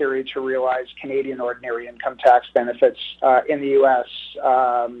elongated period to realize Canadian ordinary income tax benefits. In the U.S.,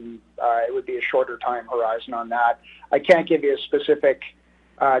 it would be a shorter time horizon on that. I can't give you a specific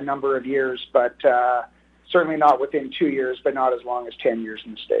number of years, but certainly not within 2 years, but not as long as 10 years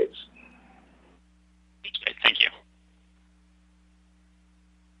in the States. Okay, thank you.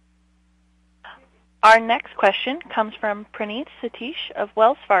 Our next question comes from Praneeth Satish of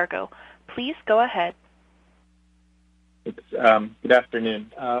Wells Fargo. Please go ahead. Good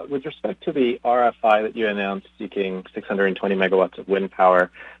afternoon. With respect to the RFI that you announced seeking 620 megawatts of wind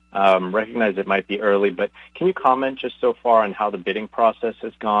power, recognize it might be early, but can you comment just so far on how the bidding process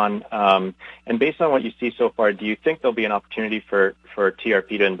has gone? And based on what you see so far, do you think there'll be an opportunity for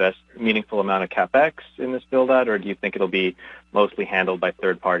TRP to invest a meaningful amount of CapEx in this build-out, or do you think it'll be mostly handled by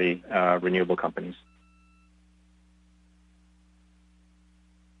third-party renewable companies?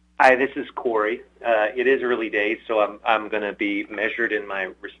 Hi, this is Corey. It is early days, so I'm going to be measured in my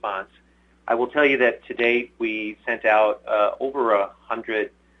response. I will tell you that to date we sent out over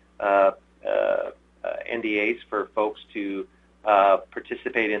 100 NDAs for folks to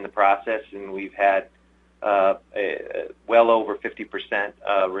participate in the process, and we've had well over 50%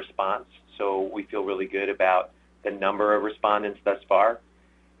 response. So we feel really good about the number of respondents thus far.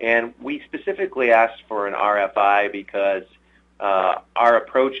 And we specifically asked for an RFI because our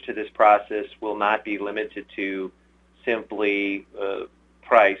approach to this process will not be limited to simply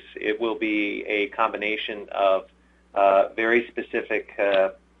price. It will be a combination of very specific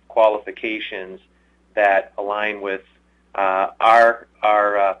qualifications that align with our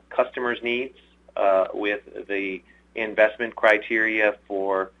customers' needs, with the investment criteria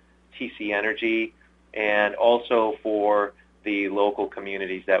for TC Energy, and also for the local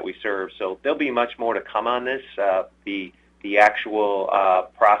communities that we serve. So there'll be much more to come on this. The actual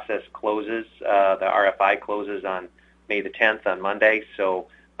process closes, the RFI closes on May the 10th, on Monday, so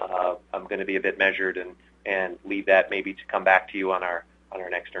I'm going to be a bit measured and leave that maybe to come back to you on our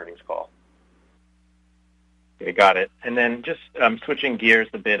next earnings call. Okay, got it. And then just switching gears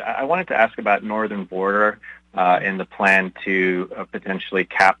a bit, I wanted to ask about Northern Border and the plan to potentially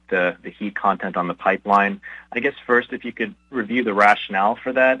cap the heat content on the pipeline. I guess first, if you could review the rationale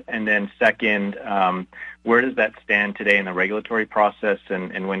for that, and then second, where does that stand today in the regulatory process,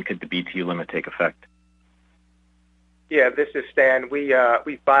 and when could the BTU limit take effect? Yeah, this is Stan. We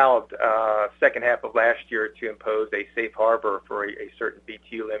filed second half of last year to impose a safe harbor for a certain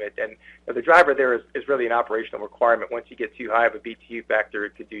BTU limit, and the driver there is really an operational requirement. Once you get too high of a BTU factor,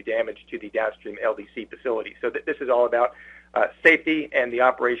 it could do damage to the downstream LDC facility. So this is all about safety and the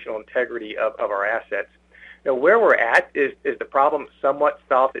operational integrity of our assets. Where we're at is the problem somewhat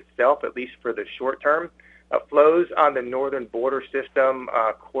solved itself, at least for the short term. Flows on the northern border system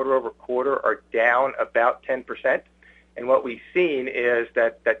quarter over quarter are down about 10%. And what we've seen is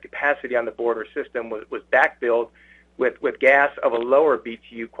that capacity on the border system was backfilled with gas of a lower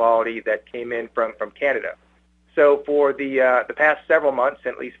BTU quality that came in from Canada. So for the past several months,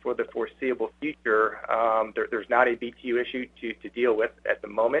 at least for the foreseeable future, there's not a BTU issue to deal with at the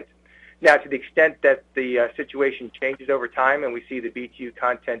moment. Now, to the extent that the situation changes over time and we see the BTU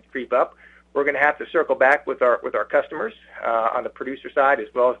content creep up, we're going to have to circle back with our customers on the producer side as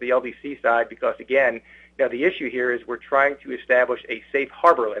well as the LDC side, because again, the issue here is we're trying to establish a safe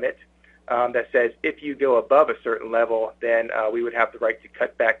harbor limit that says if you go above a certain level, then we would have the right to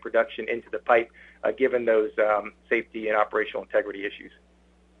cut back production into the pipe, given those safety and operational integrity issues.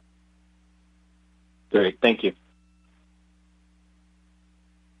 Great, thank you.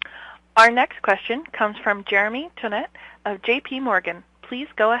 Our next question comes from Jeremy Tonet of J.P. Morgan. Please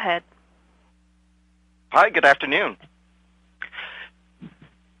go ahead. Hi, good afternoon.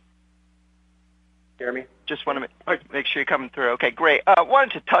 Jeremy? Just want to make sure you're coming through. Okay, great.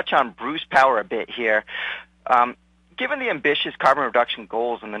 Wanted to touch on Bruce Power a bit here. Given the ambitious carbon reduction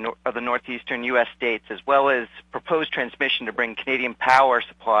goals of the northeastern U.S. states, as well as proposed transmission to bring Canadian power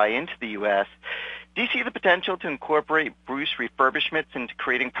supply into the U.S., do you see the potential to incorporate Bruce refurbishments into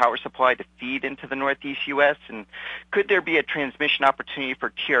creating power supply to feed into the northeast U.S.? And could there be a transmission opportunity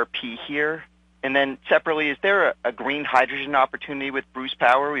for TRP here? And then separately, is there a green hydrogen opportunity with Bruce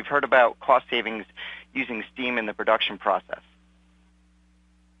Power? We've heard about cost savings using steam in the production process.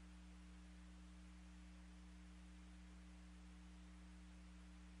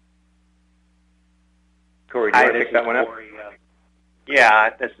 Corey, do you want to pick that one up?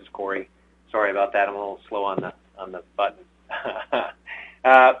 Yeah, this is Corey. Sorry about that. I'm a little slow on the button.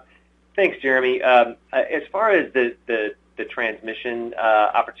 Thanks, Jeremy. As far as the transmission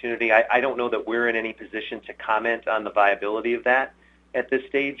opportunity, I don't know that we're in any position to comment on the viability of that at this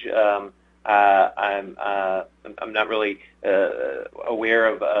stage. I'm not really aware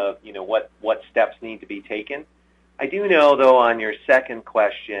of what steps need to be taken. I do know, though, on your second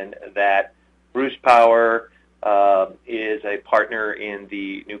question, that Bruce Power is a partner in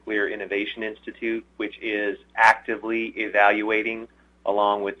the Nuclear Innovation Institute, which is actively evaluating,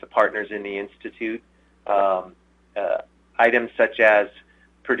 along with the partners in the institute, items such as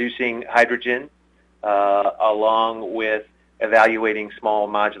producing hydrogen, along with evaluating small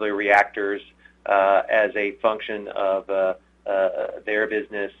modular reactors as a function of their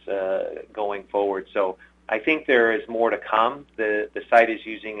business going forward. So I think there is more to come. The site is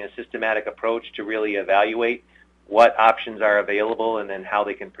using a systematic approach to really evaluate what options are available and then how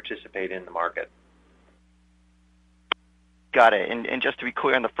they can participate in the market. Got it. And just to be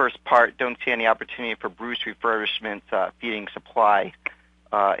clear on the first part, don't see any opportunity for Bruce refurbishments feeding supply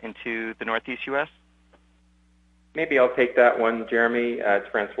into the Northeast U.S.? Maybe I'll take that one, Jeremy. It's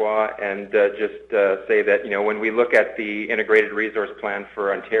Francois, and just say that, when we look at the Integrated Resource Plan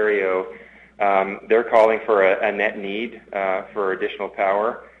for Ontario, they're calling for a net need for additional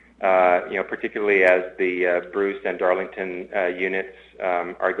power, particularly as the Bruce and Darlington units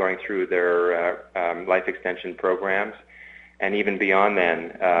are going through their life extension programs. And even beyond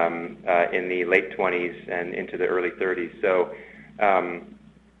then, in the late 20s and into the early 30s. So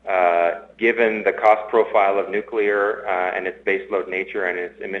given the cost profile of nuclear and its baseload nature and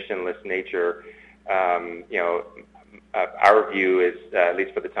its emissionless nature, our view is, at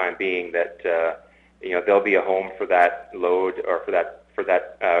least for the time being, that there'll be a home for that load or for that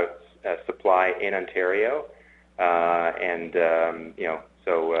supply in Ontario,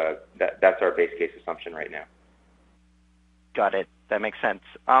 so that's our base case assumption right now. Got it. That makes sense.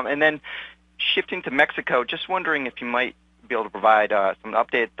 And then shifting to Mexico, just wondering if you might be able to provide some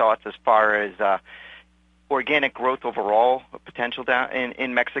updated thoughts as far as organic growth overall potential down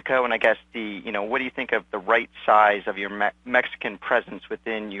in Mexico, and I guess what do you think of the right size of your Mexican presence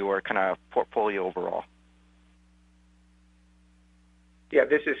within your kind of portfolio overall? Yeah,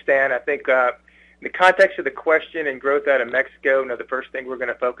 this is Stan. I think in the context of the question and growth out of Mexico, the first thing we're going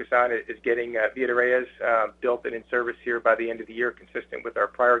to focus on is getting Villa de Reyes built and in service here by the end of the year, consistent with our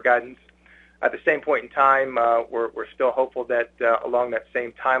prior guidance. At the same point in time, we're still hopeful that along that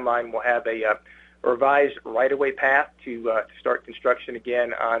same timeline, we'll have a revised right-of-way path to start construction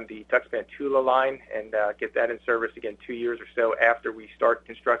again on the Tuxpan-Tula line and get that in service again 2 years or so after we start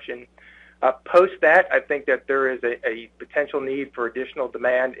construction. Post that, I think that there is a potential need for additional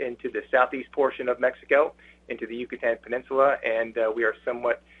demand into the southeast portion of Mexico, into the Yucatan Peninsula, and we are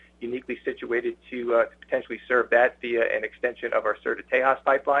somewhat uniquely situated to potentially serve that via an extension of our Sur de Tejas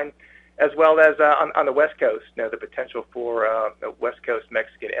pipeline. as well as on the West Coast. The potential for West Coast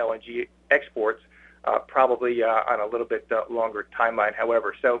Mexican LNG exports, probably on a little bit longer timeline,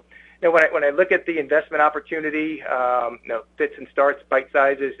 however. So, when I look at the investment opportunity, fits and starts, bite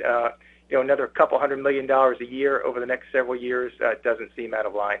sizes, another couple $100 million a year over the next several years doesn't seem out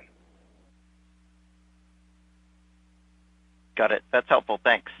of line. Got it. That's helpful.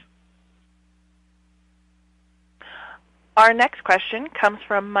 Thanks. Our next question comes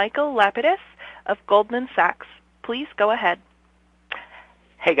from Michael Lapidus of Goldman Sachs. Please go ahead.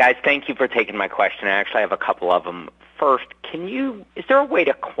 Hey guys, thank you for taking my question. I actually have a couple of them. First, is there a way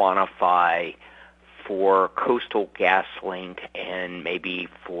to quantify for Coastal GasLink and maybe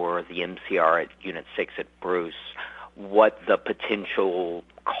for the MCR at Unit 6 at Bruce what the potential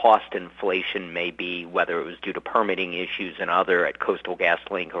cost inflation may be, whether it was due to permitting issues and other at Coastal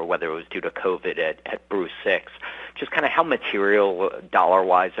GasLink or whether it was due to COVID at Bruce 6? Just kind of how material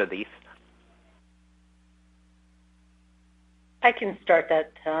dollar-wise are these? I can start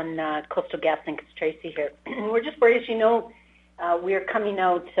that on Coastal GasLink. It's Tracy here. We're just worried, as you know, we are coming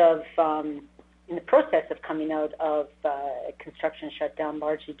out of, in the process of coming out of construction shutdown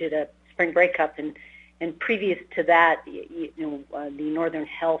largely due to spring breakup. And previous to that, the Northern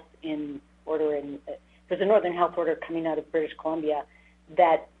Health there's a Northern Health order coming out of British Columbia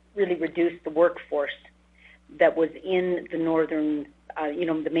that really reduced the workforce that was in the northern,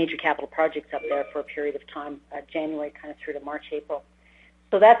 the major capital projects up there for a period of time, January kind of through to March, April.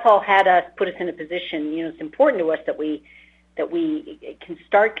 So that's all put us in a position. It's important to us that we can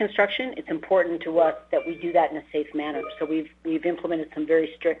start construction. It's important to us that we do that in a safe manner. So we've implemented some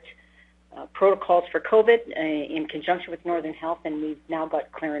very strict protocols for COVID in conjunction with Northern Health, and we've now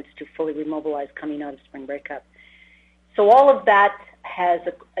got clearance to fully remobilize coming out of spring breakup. So all of that has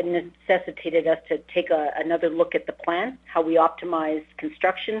necessitated us to take another look at the plan, how we optimize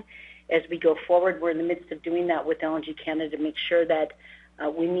construction as we go forward. We're in the midst of doing that with LNG Canada to make sure that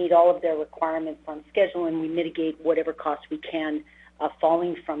we meet all of their requirements on schedule and we mitigate whatever costs we can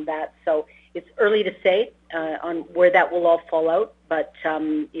falling from that. So it's early to say on where that will all fall out, but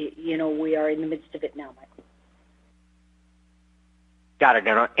we are in the midst of it now, Michael. Got it.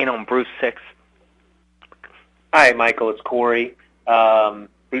 And on Bruce 6? Hi, Michael. It's Corey.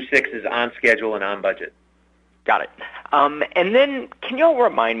 Bruce 6 is on schedule and on budget. Got it. And then can you all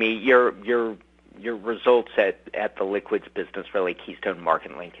remind me your results at the liquids business, really Keystone,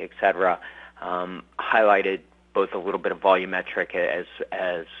 MarketLink, et cetera, highlighted both a little bit of volumetric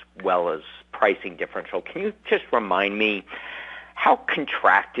as well as pricing differential. Can you just remind me how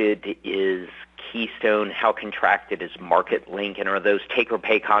contracted is Keystone, how contracted is MarketLink, and are those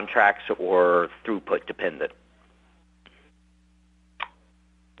take-or-pay contracts or throughput dependent?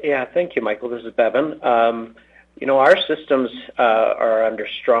 Yeah, thank you, Michael. This is Bevan. Our systems are under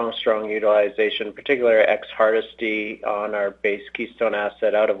strong utilization, particularly ex-Hardisty on our base Keystone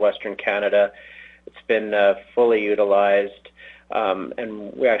asset out of Western Canada. It's been fully utilized,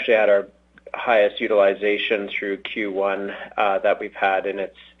 and we actually had our highest utilization through Q1 that we've had in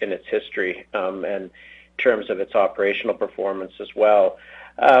its history, and in terms of its operational performance as well.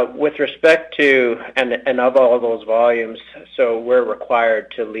 With respect to, and of all those volumes, so we're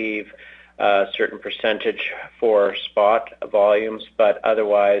required to leave a certain percentage for spot volumes, but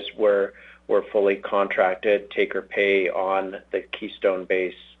otherwise we're fully contracted, take or pay on the Keystone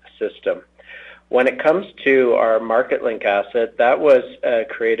base system. When it comes to our MarketLink asset, that was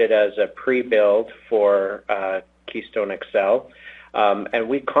created as a pre-build for Keystone XL. And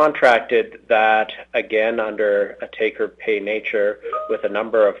we contracted that again under a take-or-pay nature with a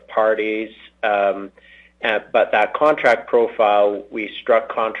number of parties. But that contract profile, we struck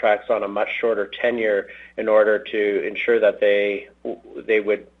contracts on a much shorter tenure in order to ensure that they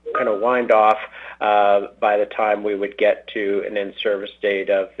would kind of wind off by the time we would get to an in-service date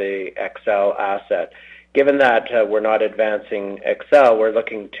of the XL asset. Given that we're not advancing XL, we're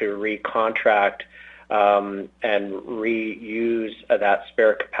looking to recontract and reuse that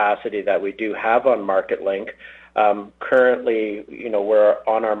spare capacity that we do have on MarketLink. Currently, we're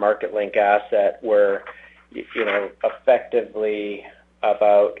on our MarketLink asset. We're, effectively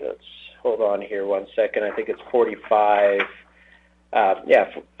about, let's hold on here one second. I think it's 45.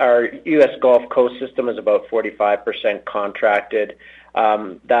 Our U.S. Gulf Coast system is about 45% contracted.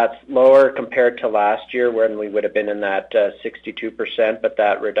 That's lower compared to last year when we would have been in that 62%, but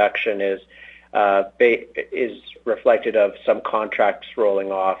that reduction is reflected of some contracts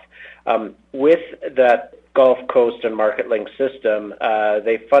rolling off. With that Gulf Coast and MarketLink system,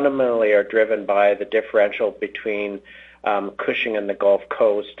 they fundamentally are driven by the differential between Cushing and the Gulf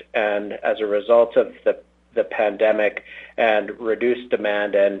Coast, and as a result of the the pandemic and reduced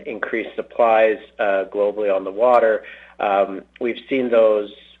demand and increased supplies globally on the water, we've seen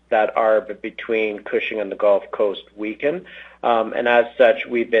those that arb between Cushing and the Gulf Coast weaken. And as such,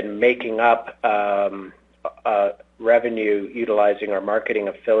 we've been making up revenue utilizing our marketing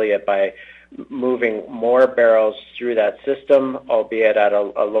affiliate by moving more barrels through that system, albeit at a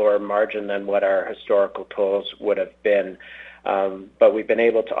lower margin than what our historical tolls would have been. But we've been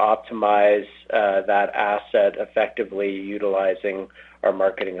able to optimize that asset effectively utilizing our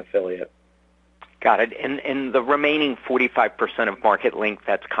marketing affiliate. Got it. And the remaining 45% of market link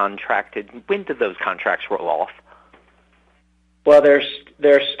that's contracted, when do those contracts roll off? Well,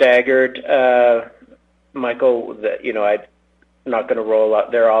 they're staggered, Michael. I'm not going to roll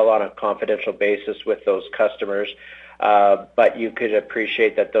out. They're all on a confidential basis with those customers, but you could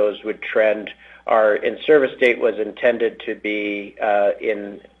appreciate that those would trend. Our in-service date was intended to be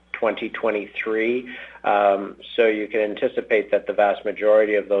in 2023, so you can anticipate that the vast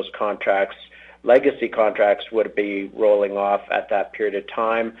majority of those contracts, legacy contracts, would be rolling off at that period of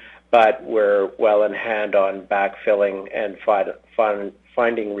time, but we're well in hand on backfilling and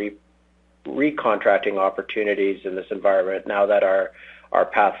finding recontracting opportunities in this environment now that our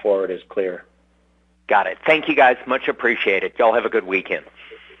path forward is clear. Got it. Thank you, guys. Much appreciated. Y'all have a good weekend.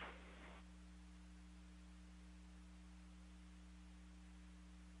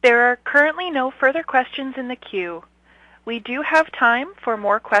 There are currently no further questions in the queue. We do have time for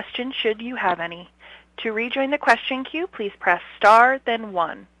more questions should you have any. To rejoin the question queue, please press star, then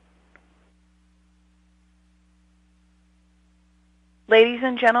 1. Ladies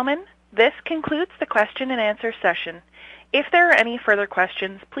and gentlemen, this concludes the question and answer session. If there are any further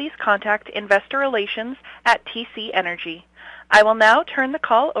questions, please contact Investor Relations at TC Energy. I will now turn the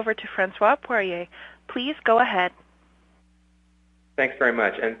call over to Francois Poirier. Please go ahead. Thanks very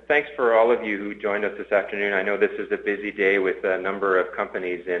much, and thanks for all of you who joined us this afternoon. I know this is a busy day with a number of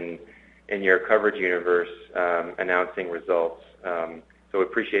companies in your coverage universe announcing results, so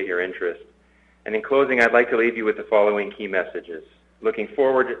appreciate your interest. And in closing, I'd like to leave you with the following key messages. Looking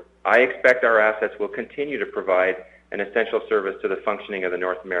forward, I expect our assets will continue to provide an essential service to the functioning of the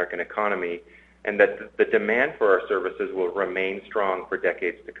North American economy, and that the demand for our services will remain strong for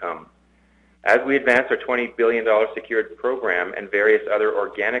decades to come. As we advance our $20 billion secured program and various other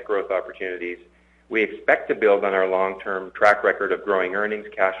organic growth opportunities, we expect to build on our long-term track record of growing earnings,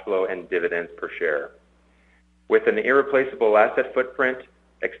 cash flow, and dividends per share. With an irreplaceable asset footprint,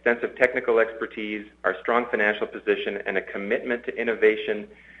 extensive technical expertise, our strong financial position, and a commitment to innovation,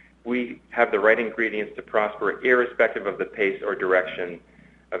 we have the right ingredients to prosper irrespective of the pace or direction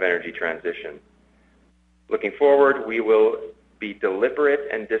of energy transition. Looking forward, we will be deliberate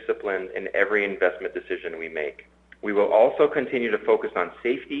and disciplined in every investment decision we make. We will also continue to focus on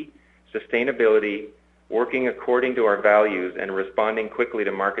safety, sustainability, working according to our values, and responding quickly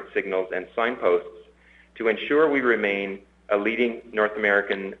to market signals and signposts to ensure we remain a leading North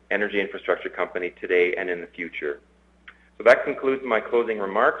American energy infrastructure company today and in the future. So that concludes my closing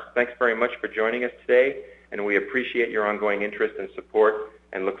remarks. Thanks very much for joining us today, and we appreciate your ongoing interest and support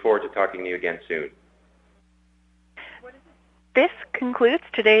and look forward to talking to you again soon. This concludes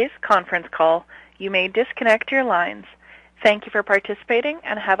today's conference call. You may disconnect your lines. Thank you for participating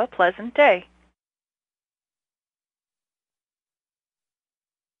and have a pleasant day.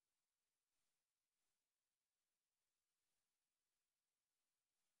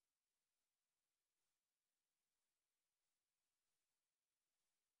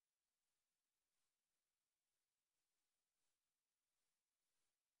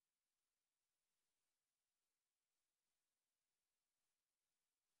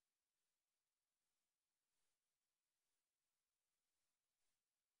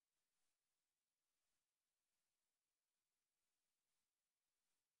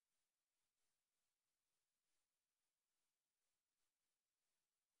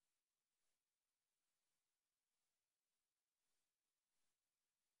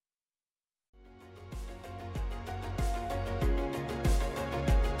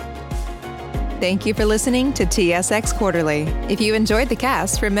 Thank you for listening to TSX Quarterly. If you enjoyed the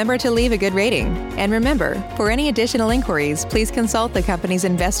cast, remember to leave a good rating. And remember, for any additional inquiries, please consult the company's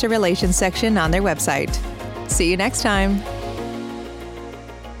investor relations section on their website. See you next time.